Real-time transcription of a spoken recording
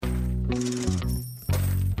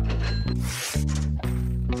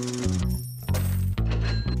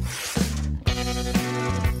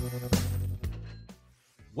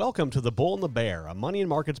Welcome to The Bull and the Bear, a money and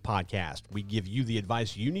markets podcast. We give you the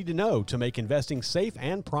advice you need to know to make investing safe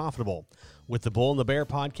and profitable. With The Bull and the Bear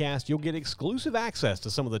podcast, you'll get exclusive access to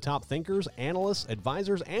some of the top thinkers, analysts,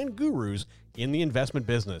 advisors, and gurus in the investment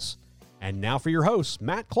business. And now for your hosts,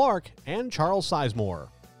 Matt Clark and Charles Sizemore.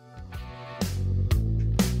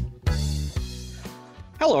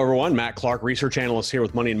 Hello, everyone. Matt Clark, research analyst here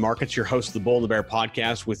with Money and Markets, your host of the Bull and the Bear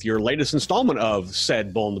podcast with your latest installment of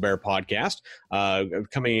said Bull and the Bear podcast.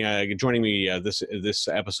 Joining me this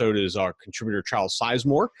episode is our contributor, Charles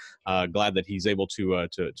Sizemore. Glad that he's able to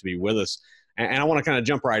be with us. And I want to kind of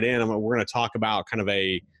jump right in. We're going to talk about kind of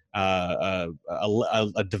a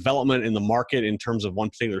development in the market in terms of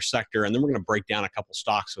one particular sector, and then we're going to break down a couple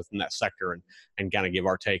stocks within that sector and kind of give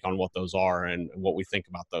our take on what those are and what we think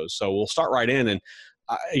about those. So we'll start right in. And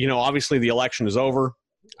obviously the election is over,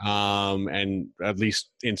 and at least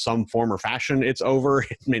in some form or fashion, it's over.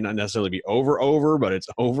 It may not necessarily be over, but it's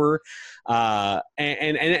over.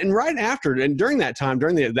 And right after, and during that time,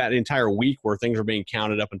 that entire week where things were being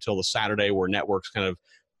counted up until the Saturday where networks kind of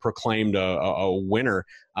proclaimed a winner,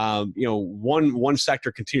 one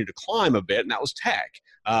sector continued to climb a bit, and that was tech.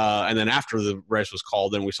 And then after the race was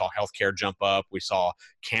called, then we saw healthcare jump up. We saw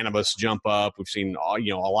cannabis jump up. We've seen, a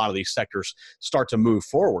lot of these sectors start to move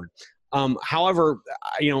forward. However,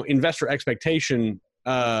 investor expectation,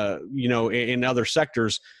 in other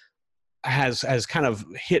sectors has kind of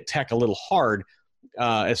hit tech a little hard,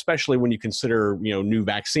 especially when you consider, new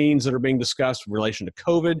vaccines that are being discussed in relation to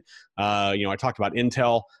COVID. I talked about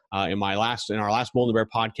Intel in our last Bull and the Bear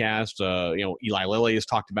podcast. Eli Lilly has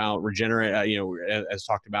talked about Regenerate, has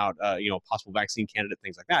talked about, possible vaccine candidate,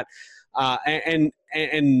 things like that.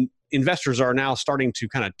 And investors are now starting to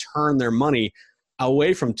kind of turn their money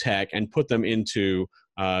away from tech and put them into,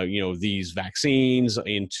 these vaccines,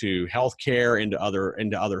 into healthcare, into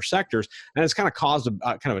other sectors. And it's kind of caused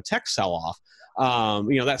kind of a tech sell-off.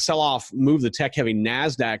 That sell-off moved the tech-heavy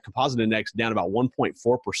NASDAQ Composite Index down about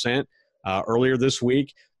 1.4% earlier this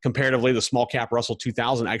week. Comparatively, the small-cap Russell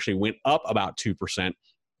 2000 actually went up about 2%.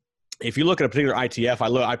 If you look at a particular ITF,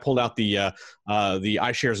 I pulled out the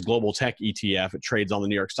iShares Global Tech ETF. It trades on the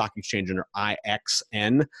New York Stock Exchange under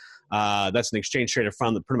IXN. That's an exchange-traded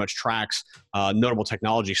fund that pretty much tracks notable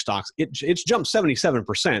technology stocks. It's jumped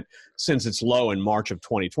 77% since its low in March of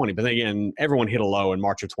 2020. But then again, everyone hit a low in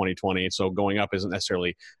March of 2020, and so going up isn't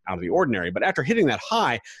necessarily out of the ordinary. But after hitting that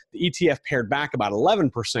high, the ETF pared back about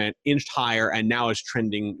 11%, inched higher, and now was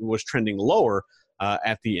trending lower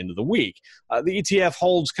at the end of the week. The ETF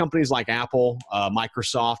holds companies like Apple,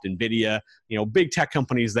 Microsoft, NVIDIA, big tech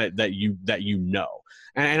companies that you know.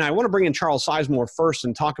 And I want to bring in Charles Sizemore first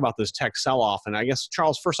and talk about this tech sell-off. And I guess,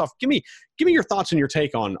 Charles, first off, give me your thoughts and your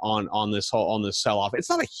take on this sell-off. It's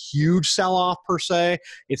not a huge sell-off per se.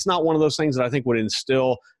 It's not one of those things that I think would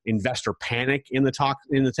instill investor panic in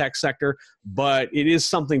the tech sector, but it is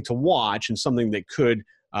something to watch and something that could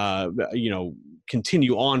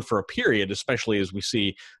continue on for a period, especially as we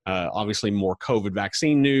see obviously more COVID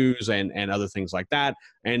vaccine news and other things like that,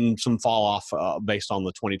 and some fall off based on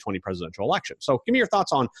the 2020 presidential election. So give me your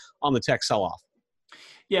thoughts on the tech sell-off.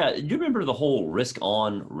 Yeah, do you remember the whole risk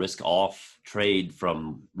on, risk off trade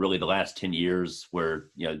from really the last 10 years where,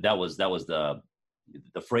 that was the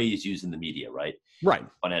phrase used in the media, right? Right.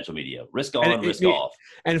 Financial media. Risk on, risk off.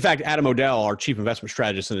 And in fact, Adam O'Dell, our chief investment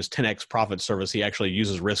strategist in his 10X profit service, he actually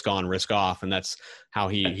uses risk on, risk off. And that's how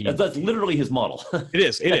that's literally his model. It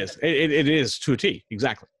is. It is to a T.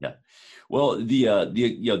 Exactly. Yeah. Well,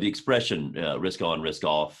 the expression risk on, risk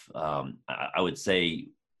off, I would say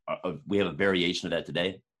we have a variation of that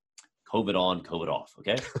today. COVID on, COVID off.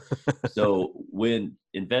 Okay. So when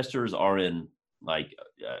investors are in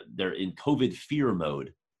they're in COVID fear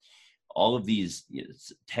mode, all of these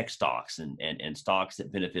tech stocks and stocks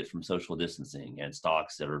that benefit from social distancing and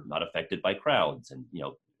stocks that are not affected by crowds and,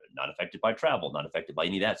 not affected by travel, not affected by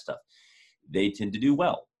any of that stuff, they tend to do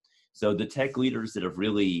well. So the tech leaders that have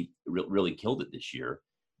really killed it this year,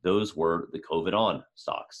 those were the COVID on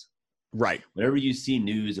stocks. Right. Whenever you see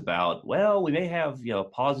news about, well, we may have,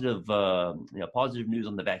 positive news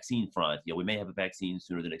on the vaccine front, we may have a vaccine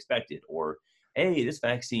sooner than expected, or hey, this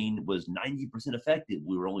vaccine was 90% effective.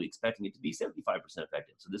 We were only expecting it to be 75%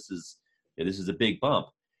 effective. So this is a big bump.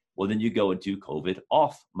 Well, then you go into COVID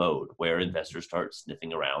off mode where investors start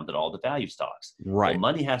sniffing around at all the value stocks. Right. Well,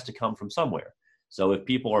 money has to come from somewhere. So if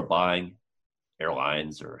people are buying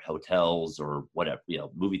airlines or hotels or whatever,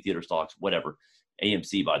 movie theater stocks, whatever.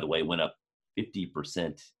 AMC, by the way, went up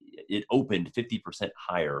 50%. It opened 50%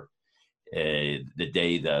 higher the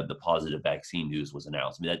day the positive vaccine news was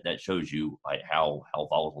announced. I mean, that shows you how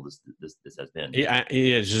volatile this has been. Yeah,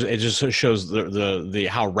 it just shows the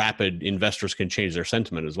how rapid investors can change their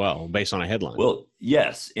sentiment as well based on a headline. Well,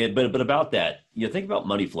 yes, but about that, think about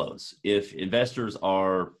money flows. If investors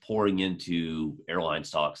are pouring into airline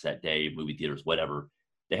stocks that day, movie theaters, whatever,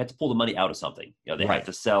 they have to pull the money out of something. They have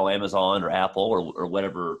to sell Amazon or Apple or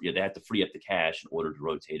whatever. They have to free up the cash in order to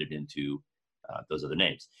rotate it into those other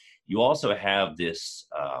names. You also have this.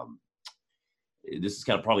 This is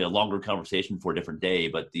kind of probably a longer conversation for a different day,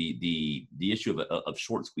 but the issue of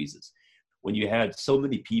short squeezes. When you had so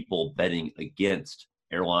many people betting against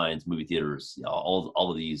airlines, movie theaters, all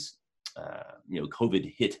of these,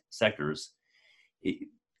 COVID hit sectors,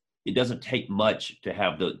 it doesn't take much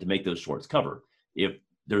to make those shorts cover. If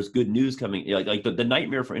there's good news coming, like the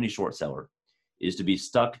nightmare for any short seller is to be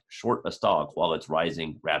stuck short a stock while it's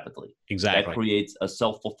rising rapidly. Exactly. That creates a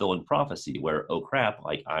self-fulfilling prophecy where, oh crap,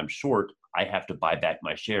 like I'm short, I have to buy back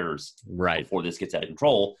my shares before this gets out of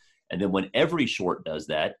control. And then when every short does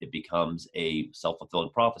that, it becomes a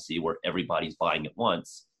self-fulfilling prophecy where everybody's buying at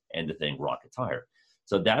once and the thing rockets higher.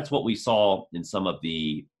 So that's what we saw in some of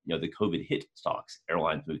the COVID hit stocks,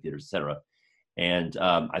 airlines, movie theaters, et cetera. And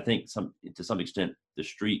I think to some extent, the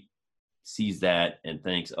street sees that and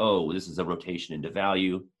thinks, oh, this is a rotation into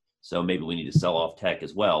value, so maybe we need to sell off tech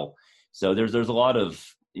as well. So there's a lot of,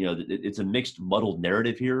 it's a mixed, muddled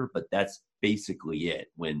narrative here, but that's basically it.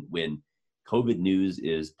 When COVID news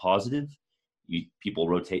is positive, people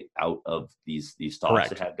rotate out of these stocks Correct.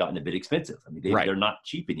 that have gotten a bit expensive. I mean, they're not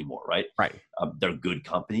cheap anymore, right? Right. They're good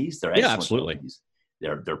companies. They're excellent absolutely. companies.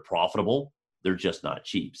 They're profitable. They're just not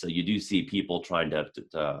cheap. So you do see people trying to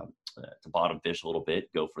bottom fish a little bit,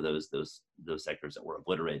 go for those sectors that were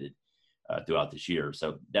obliterated throughout this year.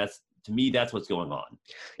 So to me, that's what's going on.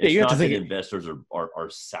 It's not that investors are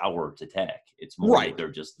sour to tech. It's more that they're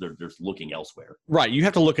just looking elsewhere. Right. You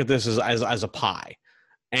have to look at this as a pie.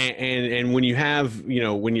 And when you have,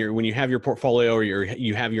 when you have your portfolio or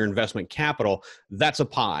you have your investment capital, that's a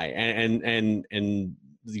pie. And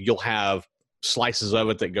you'll have slices of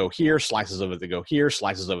it that go here, slices of it that go here,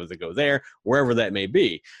 slices of it that go there, wherever that may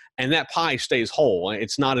be. And that pie stays whole.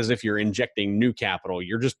 It's not as if you're injecting new capital.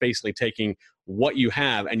 You're just basically taking what you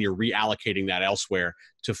have and you're reallocating that elsewhere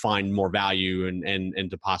to find more value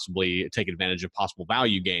and to possibly take advantage of possible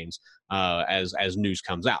value gains as news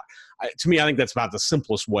comes out. To me, I think that's about the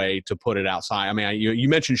simplest way to put it outside. I mean, you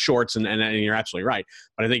mentioned shorts and you're absolutely right,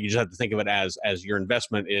 but I think you just have to think of it as your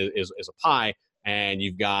investment is a pie. And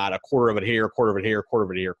you've got a quarter of it here, a quarter of it here, a quarter of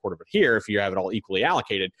it here, a quarter of it here, if you have it all equally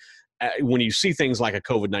allocated. When you see things like a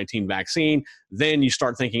COVID-19 vaccine, then you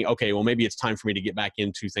start thinking, okay, well, maybe it's time for me to get back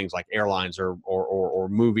into things like airlines or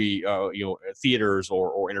movie, theaters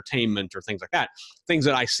or entertainment or things like that. Things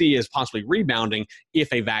that I see as possibly rebounding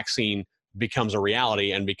if a vaccine becomes a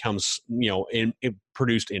reality and becomes,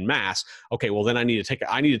 produced in mass. Okay, well, then I need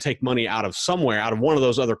to take money out of somewhere, out of one of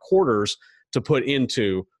those other quarters to put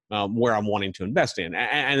into where I'm wanting to invest in.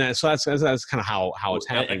 And so that's kind of how it's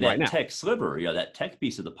happening right now. Tech sliver, that tech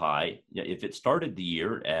piece of the pie, if it started the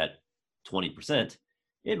year at 20%,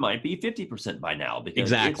 it might be 50% by now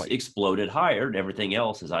because it's exploded higher and everything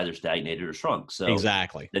else has either stagnated or shrunk. So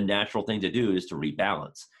the natural thing to do is to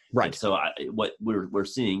rebalance. Right. And so what we're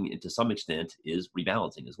seeing to some extent is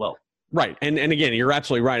rebalancing as well. Right. And again, you're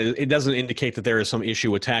absolutely right. It doesn't indicate that there is some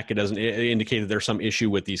issue with tech. It doesn't indicate that there's some issue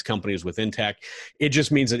with these companies within tech. It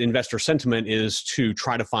just means that investor sentiment is to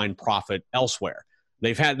try to find profit elsewhere.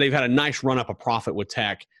 They've had a nice run up of profit with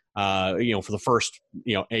tech, for the first,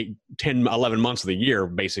 8, 10, 11 months of the year,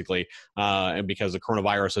 basically, and because the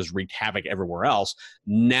coronavirus has wreaked havoc everywhere else.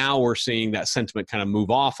 Now we're seeing that sentiment kind of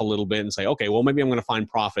move off a little bit and say, okay, well, maybe I'm going to find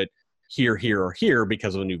profit here, or here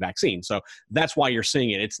because of a new vaccine. So that's why you're seeing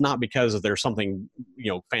it. It's not because there's something,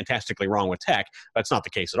 fantastically wrong with tech. That's not the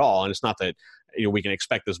case at all. And it's not that, we can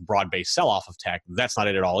expect this broad-based sell-off of tech. That's not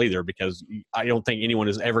it at all either, because I don't think anyone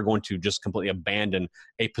is ever going to just completely abandon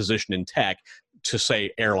a position in tech to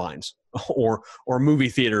say airlines or movie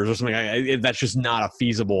theaters or something. That's just not a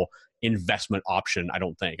feasible investment option, I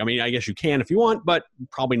don't think. I mean, I guess you can if you want, but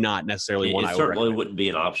probably not necessarily one. It certainly wouldn't be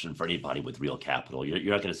an option for anybody with real capital. You're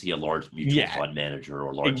not going to see a large mutual fund manager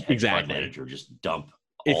or large hedge fund manager just dump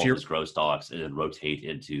all his growth stocks and then rotate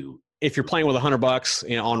into. If you're playing with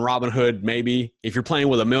 $100 on Robinhood, maybe. If you're playing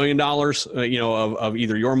with $1 million, of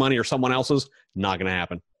either your money or someone else's, not going to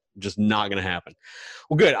happen. Just not going to happen.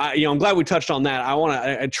 Well, good. I'm glad we touched on that. I want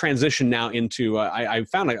to transition now into. I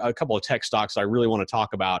found a couple of tech stocks I really want to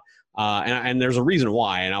talk about, and there's a reason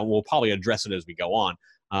why, and we'll probably address it as we go on.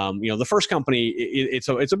 The first company,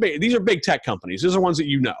 these are big tech companies. These are ones that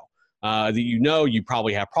you know. that you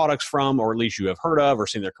probably have products from, or at least you have heard of or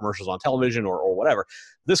seen their commercials on television or whatever.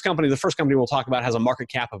 This company, the first company we'll talk about, has a market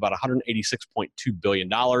cap of about $186.2 billion.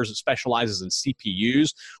 It specializes in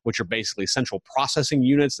CPUs, which are basically central processing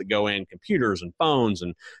units that go in computers and phones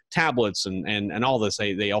and tablets and all this.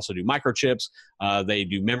 They also do microchips. They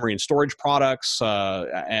do memory and storage products.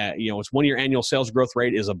 Its 1 year annual sales growth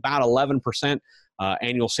rate is about 11%.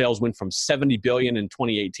 Annual sales went from $70 billion in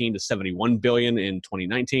 2018 to $71 billion in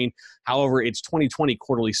 2019. However, its 2020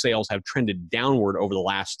 quarterly sales have trended downward over the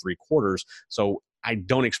last 3 quarters. So I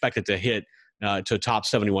don't expect it to hit to top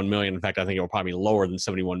 71 million. In fact, I think it will probably be lower than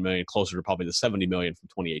 71 million, closer to probably the 70 million from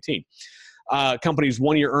 2018. Company's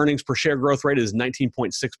 1 year earnings per share growth rate is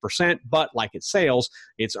 19.6%, but like its sales,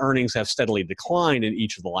 its earnings have steadily declined in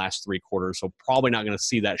each of the last 3 quarters. So probably not going to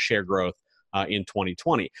see that share growth in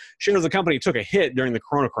 2020. Shares of the company took a hit during the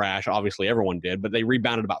Corona crash. Obviously, everyone did, but they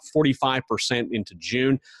rebounded about 45% into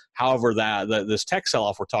June. However, this tech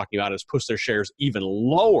sell-off we're talking about has pushed their shares even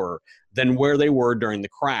lower than where they were during the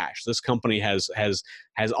crash. This company has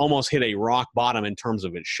almost hit a rock bottom in terms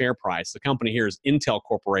of its share price. The company here is Intel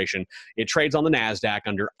Corporation. It trades on the NASDAQ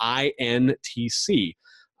under INTC.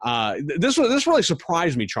 This really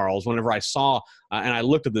surprised me, Charles, whenever I saw and I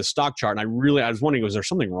looked at this stock chart, and I was wondering, was there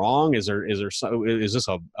something wrong? Is this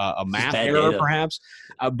a math error perhaps?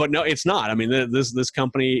 But no, it's not. I mean, this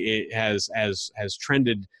company has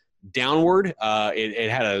trended downward.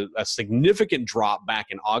 It had a significant drop back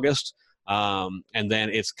in August. And then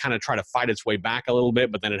it's kind of tried to fight its way back a little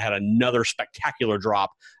bit, but then it had another spectacular drop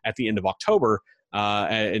at the end of October,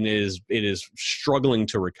 and it is struggling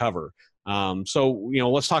to recover. So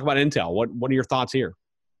let's talk about Intel. What are your thoughts here?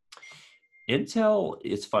 Intel,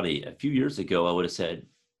 it's funny. A few years ago, I would have said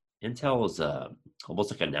Intel is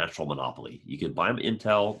almost like a natural monopoly. You could buy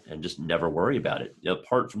Intel and just never worry about it.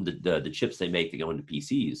 Apart from the chips they make that go into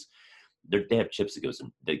PCs, they have chips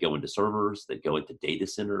that go into servers, that go into data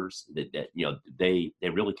centers. That they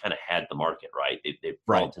really kind of had the market, right? They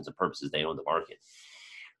for all intents and purposes, they own the market.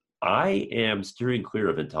 I am steering clear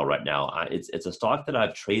of Intel right now. It's a stock that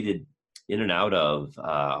I've traded in and out of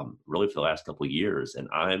really for the last couple of years, and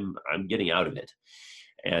I'm getting out of it.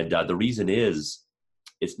 And the reason is,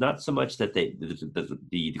 it's not so much that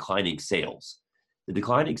the declining sales. The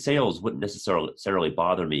declining sales wouldn't necessarily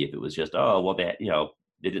bother me if it was just,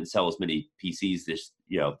 they didn't sell as many PCs.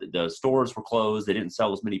 The stores were closed. They didn't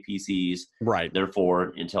sell as many PCs. Right.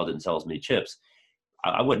 Therefore, Intel didn't sell as many chips.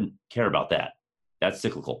 I wouldn't care about that. That's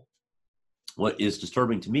cyclical. What is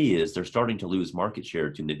disturbing to me is they're starting to lose market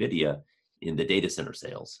share to NVIDIA in the data center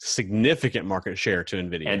sales. Significant market share to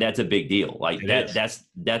NVIDIA. And that's a big deal. Like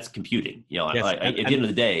that's computing. Yes. At the end of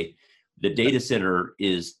the day, the data center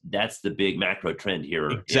that's the big macro trend here.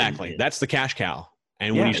 Exactly. That's the cash cow.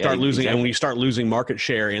 And when you start losing, and when you start losing market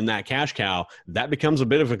share in that cash cow, that becomes a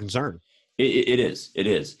bit of a concern. It is.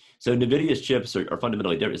 So NVIDIA's chips are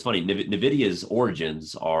fundamentally different. It's funny. NVIDIA's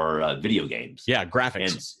origins are video games. Yeah,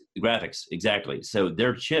 graphics. And graphics, exactly. So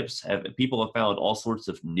their chips people have found all sorts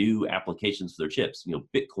of new applications for their chips.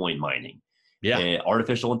 Bitcoin mining,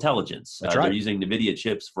 artificial intelligence. That's right. They're using NVIDIA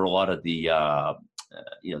chips for a lot of the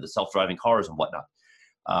the self-driving cars and whatnot,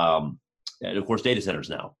 and of course data centers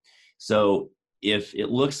now. So if it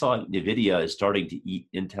looks like NVIDIA is starting to eat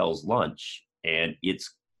Intel's lunch, and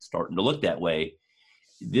it's starting to look that way,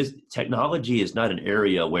 this technology is not an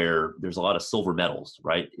area where there's a lot of silver medals,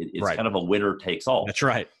 right? It's kind of a winner takes all. That's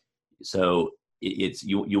right. So it's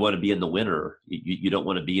you want to be in the winner. You don't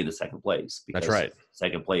want to be in the second place. That's right.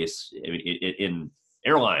 Second place, I mean, in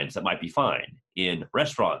airlines, that might be fine. In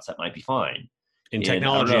restaurants, that might be fine. In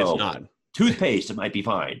technology, it's not. Toothpaste, it might be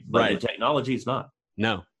fine. But in technology, it's not.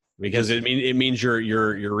 No, because it means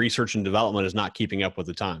your research and development is not keeping up with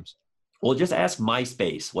the times. Well, just ask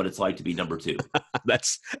MySpace what it's like to be number 2.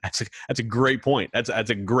 That's a great point. That's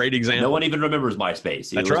a great example. No one even remembers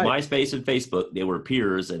MySpace. That's right. MySpace and Facebook, they were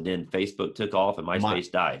peers, and then Facebook took off and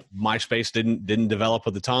MySpace died. MySpace didn't develop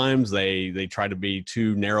with the times. They tried to be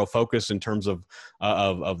too narrow focused in terms of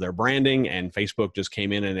their branding, and Facebook just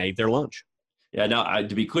came in and ate their lunch. Yeah. Now,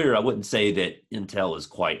 to be clear, I wouldn't say that Intel is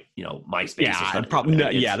quite, MySpace. Yeah, probably.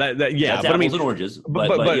 That's but apples and oranges.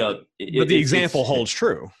 But the example holds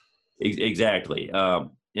true. Exactly.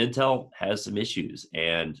 Intel has some issues,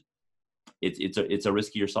 and it's a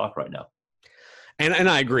riskier stock right now. And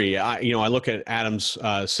I agree. I look at Adam's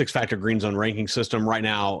 6-factor green zone ranking system right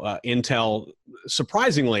now. Intel,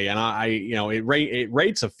 surprisingly, and it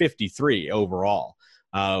rates a 53 overall,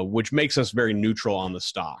 which makes us very neutral on the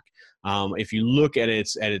stock. If you look at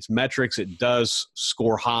its metrics, it does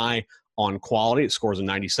score high on quality. It scores a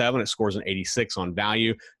 97. It scores an 86 on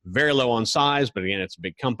value. Very low on size, but again, it's a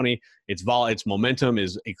big company. Its momentum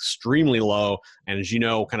is extremely low. And as you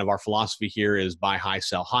know, kind of our philosophy here is buy high,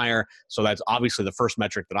 sell higher. So that's obviously the first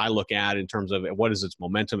metric that I look at in terms of what is its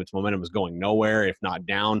momentum. Its momentum is going nowhere, if not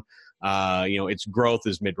down. Its growth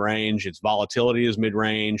is mid-range. Its volatility is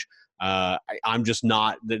mid-range. I'm just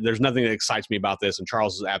not, there's nothing that excites me about this. And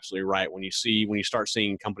Charles is absolutely right. When you start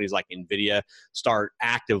seeing companies like NVIDIA start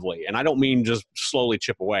actively, and I don't mean just slowly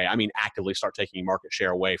chip away, I mean actively start taking market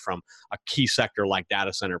share away from a key sector like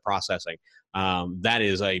data center processing, that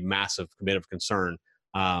is a massive bit of concern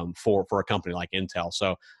for a company like Intel.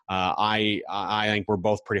 So I think we're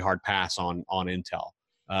both pretty hard pass on Intel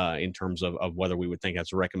in terms of whether we would think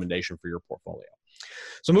that's a recommendation for your portfolio.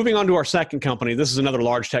 So moving on to our second company, this is another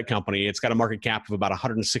large tech company. It's got a market cap of about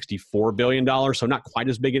 $164 billion, so not quite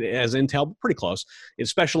as big as Intel, but pretty close. It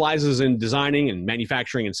specializes in designing and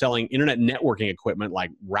manufacturing and selling internet networking equipment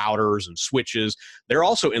like routers and switches. They're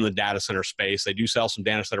also in the data center space. They do sell some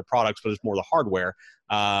data center products, but it's more the hardware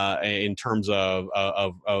in terms of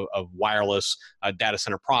wireless data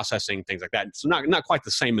center processing, things like that. So not quite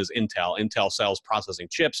the same as Intel. Intel sells processing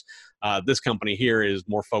chips. This company here is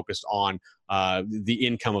more focused on the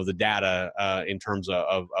income of the data in terms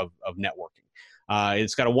of networking.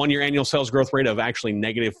 It's got a one-year annual sales growth rate of actually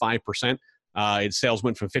negative 5%. Its sales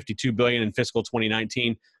went from $52 billion in fiscal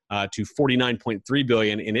 2019 to $49.3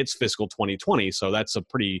 billion in its fiscal 2020. So that's a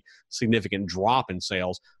pretty significant drop in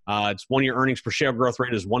sales. Its one-year earnings per share growth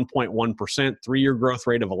rate is 1.1%, three-year growth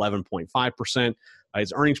rate of 11.5%.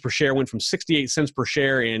 Its earnings per share went from 68 cents per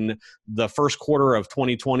share in the first quarter of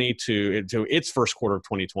 2020 to its first quarter of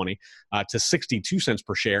 2020 to 62 cents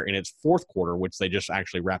per share in its fourth quarter, which they just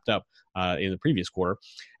actually wrapped up in the previous quarter.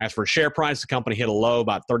 As for share price, the company hit a low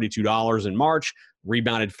about $32 in March,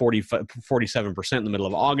 rebounded 47% in the middle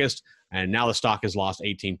of August, and now the stock has lost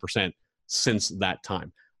 18% since that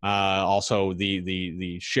time. Also,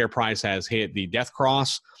 the share price has hit the death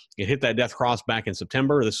cross. It hit that death cross back in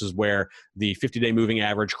September. This is where the 50-day moving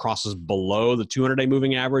average crosses below the 200-day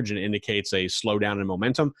moving average and indicates a slowdown in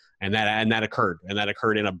momentum. And that occurred. And that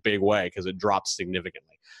occurred in a big way because it dropped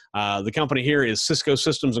significantly. The company here is Cisco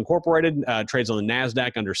Systems Incorporated, trades on the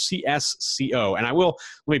NASDAQ under CSCO. And let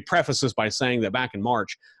me preface this by saying that back in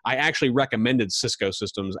March, I actually recommended Cisco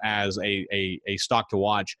Systems as a stock to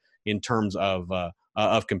watch in terms of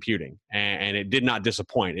computing, and it did not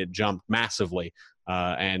disappoint. It jumped massively,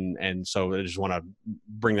 and so I just want to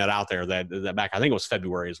bring that out there. That back, I think it was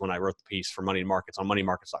February, is when I wrote the piece for Money Markets on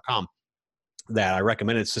moneymarkets.com that I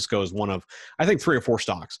recommended Cisco as one of, I think, 3 or 4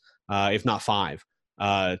 stocks, if not 5,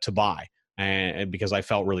 to buy, and because I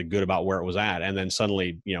felt really good about where it was at. And then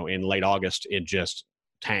suddenly, in late August, it just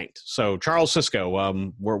tanked. So Charles,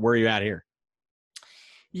 Cisco, where are you at here?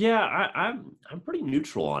 Yeah, I'm pretty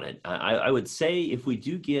neutral on it. I would say if we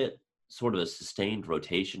do get sort of a sustained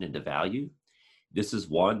rotation into value, this is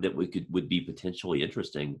one that would be potentially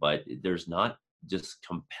interesting, but there's not just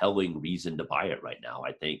compelling reason to buy it right now.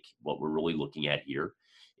 I think what we're really looking at here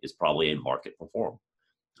is probably a market perform.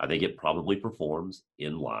 I think it probably performs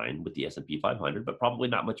in line with the S&P 500, but probably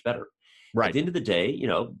not much better. Right. At the end of the day,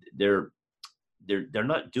 they're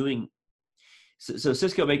not doing. So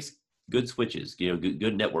Cisco makes good switches,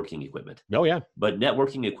 good networking equipment. Oh, yeah. But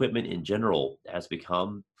networking equipment in general has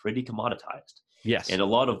become pretty commoditized. Yes. And a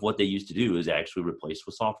lot of what they used to do is actually replaced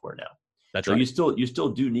with software now. That's so right. You still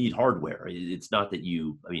do need hardware. It's not that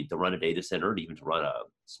to run a data center and even to run a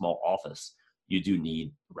small office, you do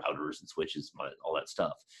need routers and switches, all that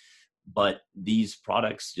stuff. But these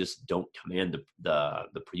products just don't command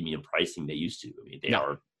the premium pricing they used to. They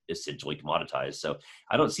are essentially commoditized. So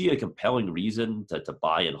I don't see a compelling reason to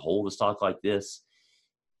buy and hold a stock like this.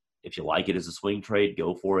 If you like it as a swing trade,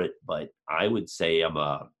 go for it. But I would say I'm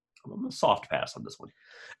a soft pass on this one.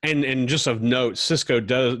 And just of note, Cisco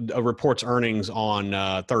reports earnings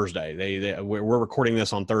on Thursday. We're recording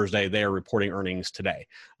this on Thursday. They are reporting earnings today.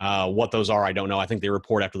 What those are, I don't know. I think they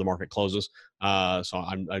report after the market closes. So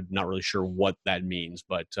I'm not really sure what that means.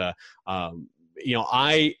 But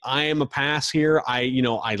I am a pass here.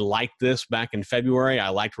 I liked this back in February. I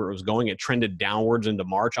liked where it was going. It trended downwards into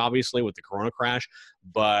March, obviously, with the Corona crash.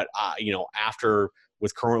 But after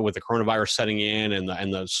with the coronavirus setting in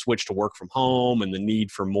and the switch to work from home and the need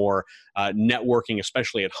for more networking,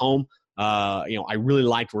 especially at home, I really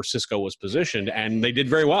liked where Cisco was positioned, and they did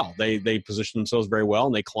very well. They positioned themselves very well,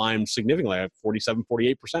 and they climbed significantly at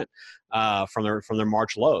 47-48% from their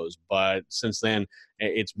March lows. But since then,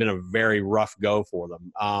 it's been a very rough go for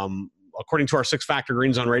them. According to our 6-factor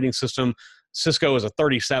green zone rating system, Cisco is a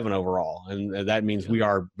 37 overall, and that means we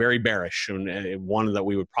are very bearish, and one that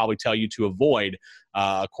we would probably tell you to avoid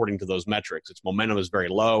according to those metrics. Its momentum is very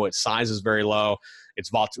low, its size is very low,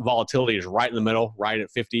 its volatility is right in the middle, right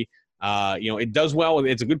at 50. It does well.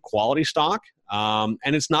 It's a good quality stock,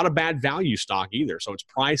 and it's not a bad value stock either. So its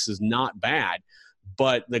price is not bad,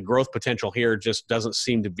 but the growth potential here just doesn't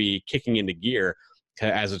seem to be kicking into gear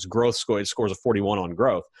as its growth it scores a 41 on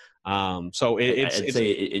growth. I'd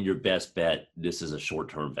say in your best bet, this is a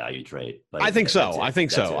short-term value trade. But I think so. I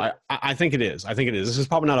think it is. This is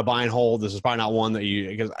probably not a buy and hold. This is probably not one that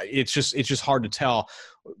because it's just hard to tell,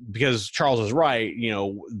 because Charles is right.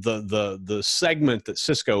 The segment that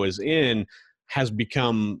Cisco is in has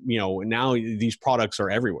become, now these products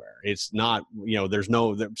are everywhere. It's not,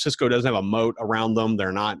 Cisco doesn't have a moat around them.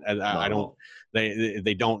 They're not,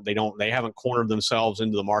 They haven't cornered themselves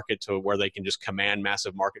into the market to where they can just command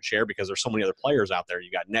massive market share, because there's so many other players out there.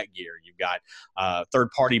 You've got Netgear, you've got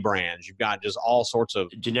third-party brands, you've got just all sorts of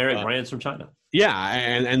generic brands from China. Yeah,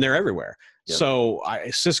 and they're everywhere. Yep. So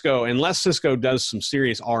Cisco, unless Cisco does some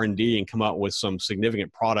serious R&D and come up with some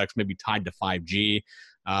significant products, maybe tied to 5G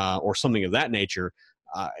or something of that nature,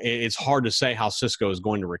 it's hard to say how Cisco is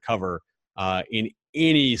going to recover in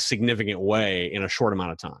any significant way in a short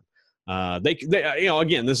amount of time.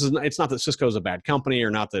 Again, it's not that Cisco is a bad company, or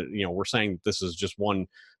not that, we're saying this is just one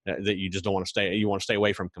that you just don't want to stay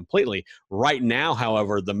away from completely. Right now,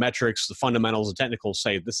 however, the metrics, the fundamentals, the technicals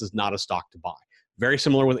say this is not a stock to buy. Very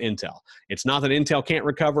similar with Intel. It's not that Intel can't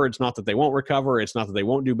recover. It's not that they won't recover. It's not that they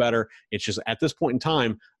won't do better. It's just at this point in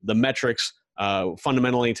time, the metrics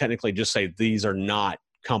fundamentally and technically just say these are not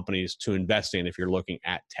companies to invest in if you're looking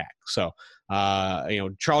at tech. So,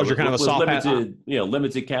 Charles, you're kind of a soft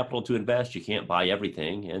limited capital to invest. You can't buy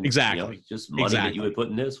everything, and just money that you would put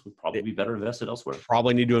in this would probably be better invested elsewhere.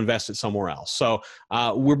 Probably need to invest it somewhere else. So,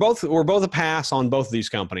 we're both a pass on both of these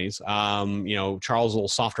companies. Charles a little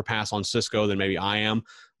softer pass on Cisco than maybe I am,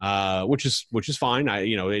 which is fine.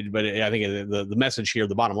 But I think the message here,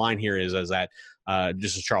 the bottom line here is that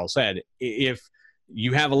just as Charles said, if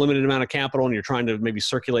you have a limited amount of capital and you're trying to maybe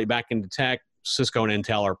circulate back into tech, Cisco and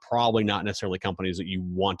Intel are probably not necessarily companies that you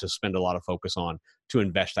want to spend a lot of focus on to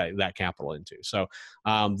invest that capital into. So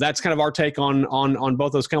that's kind of our take on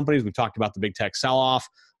both those companies. We've talked about the big tech sell-off,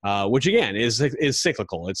 which again is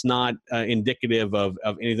cyclical. It's not indicative of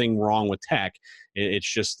anything wrong with tech. It's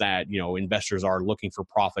just that investors are looking for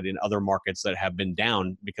profit in other markets that have been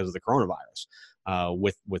down because of the coronavirus,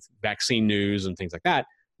 with vaccine news and things like that.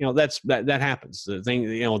 That happens. The thing,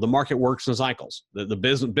 the market works in cycles. The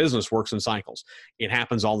business works in cycles. It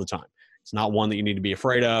happens all the time. It's not one that you need to be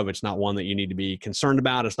afraid of. It's not one that you need to be concerned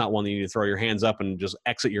about. It's not one that you need to throw your hands up and just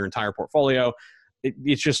exit your entire portfolio.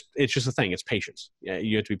 It's just a thing. It's patience.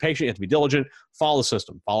 You have to be patient. You have to be diligent. Follow the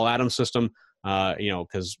system. Follow Adam's system.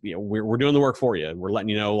 Because we're doing the work for you. We're letting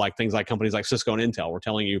you know, like things like companies like Cisco and Intel. We're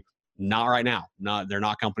telling you, not right now. They're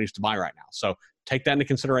not companies to buy right now. So take that into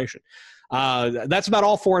consideration. That's about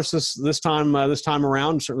all for us this time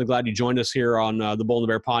around. Certainly glad you joined us here on the Bull and the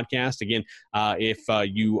Bear podcast. Again, if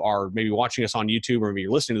you are maybe watching us on YouTube, or maybe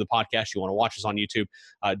you're listening to the podcast, you want to watch us on YouTube,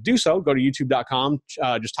 do so. Go to youtube.com.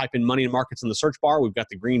 Just type in Money and Markets in the search bar. We've got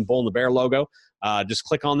the green Bull and the Bear logo. Just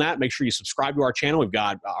click on that. Make sure you subscribe to our channel. We've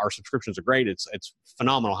got our subscriptions are great. It's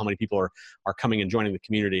phenomenal how many people are coming and joining the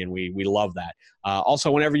community, and we love that. Also,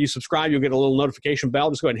 whenever you subscribe, you'll get a little notification bell.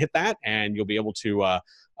 Just go ahead and hit that, and you'll be able to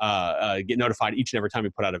get notified each and every time we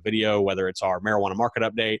put out a video, whether it's our marijuana market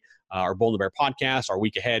update, our Bull and the Bear podcast, our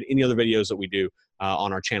week ahead, any other videos that we do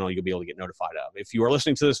on our channel, you'll be able to get notified of. If you are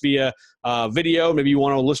listening to this via video, maybe you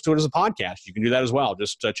want to listen to it as a podcast, you can do that as well.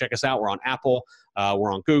 Just check us out. We're on Apple,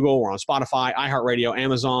 we're on Google, we're on Spotify, iHeartRadio,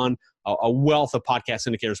 Amazon, a wealth of podcast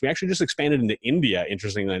indicators. We actually just expanded into India,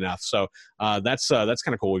 interestingly enough. So that's kind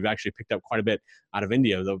of cool. We've actually picked up quite a bit out of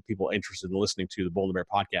India, though, people interested in listening to the Bull and the Bear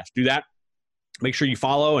podcast. Do that. Make sure you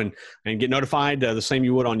follow and get notified the same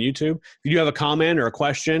you would on YouTube. If you do have a comment or a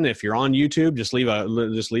question, if you're on YouTube, just leave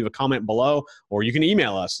a comment below, or you can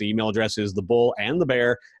email us. The email address is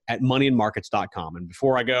thebullandthebear@moneyandmarkets.com. And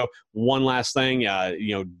before I go, one last thing,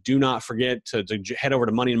 do not forget to head over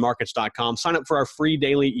to moneyandmarkets.com. Sign up for our free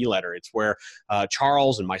daily e-letter. It's where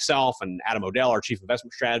Charles and myself and Adam O'Dell, our chief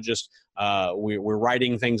investment strategist, we're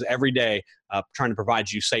writing things every day, trying to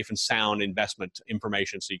provide you safe and sound investment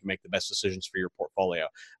information so you can make the best decisions for your portfolio.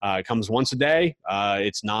 It comes once a day.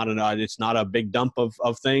 It's not a big dump of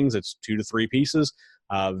things. It's 2 to 3 pieces.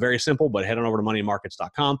 Very simple, but head on over to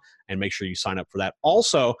moneyandmarkets.com and make sure you sign up for that.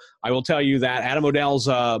 Also, I will tell you that Adam O'Dell's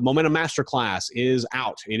Momentum Masterclass is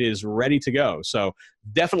out. It is ready to go. So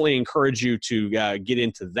definitely encourage you to get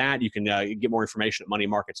into that. You can get more information at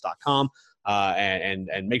moneyandmarkets.com.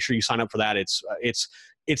 and make sure you sign up for that. It's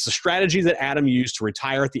the strategy that Adam used to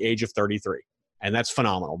retire at the age of 33. And that's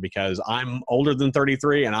phenomenal because I'm older than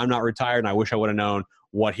 33 and I'm not retired, and I wish I would have known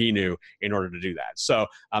what he knew in order to do that. So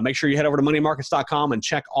make sure you head over to moneymarkets.com and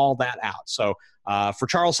check all that out. So for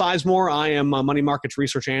Charles Sizemore, I am Money Markets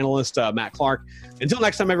Research Analyst, Matt Clark. Until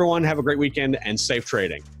next time, everyone, have a great weekend and safe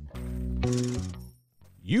trading.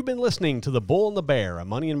 You've been listening to The Bull and the Bear, a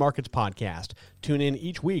Money and Markets podcast. Tune in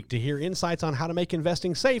each week to hear insights on how to make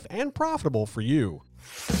investing safe and profitable for you.